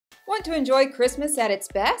Want to enjoy Christmas at its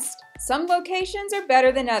best? Some locations are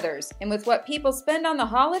better than others, and with what people spend on the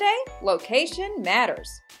holiday, location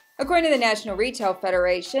matters. According to the National Retail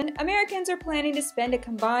Federation, Americans are planning to spend a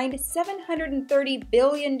combined $730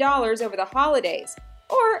 billion over the holidays,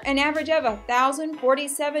 or an average of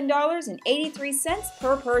 $1,047.83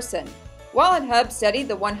 per person. Wallet Hub studied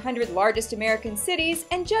the 100 largest American cities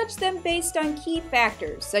and judged them based on key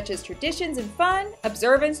factors such as traditions and fun,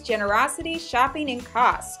 observance, generosity, shopping, and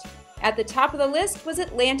cost. At the top of the list was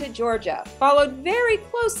Atlanta, Georgia, followed very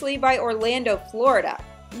closely by Orlando, Florida.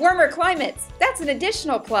 Warmer climates, that's an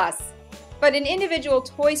additional plus. But in individual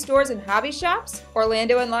toy stores and hobby shops,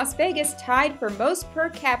 Orlando and Las Vegas tied for most per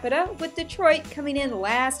capita, with Detroit coming in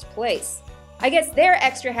last place. I guess they're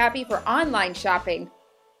extra happy for online shopping.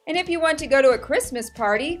 And if you want to go to a Christmas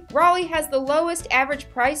party, Raleigh has the lowest average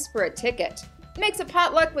price for a ticket. Makes a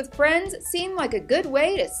potluck with friends seem like a good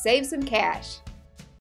way to save some cash.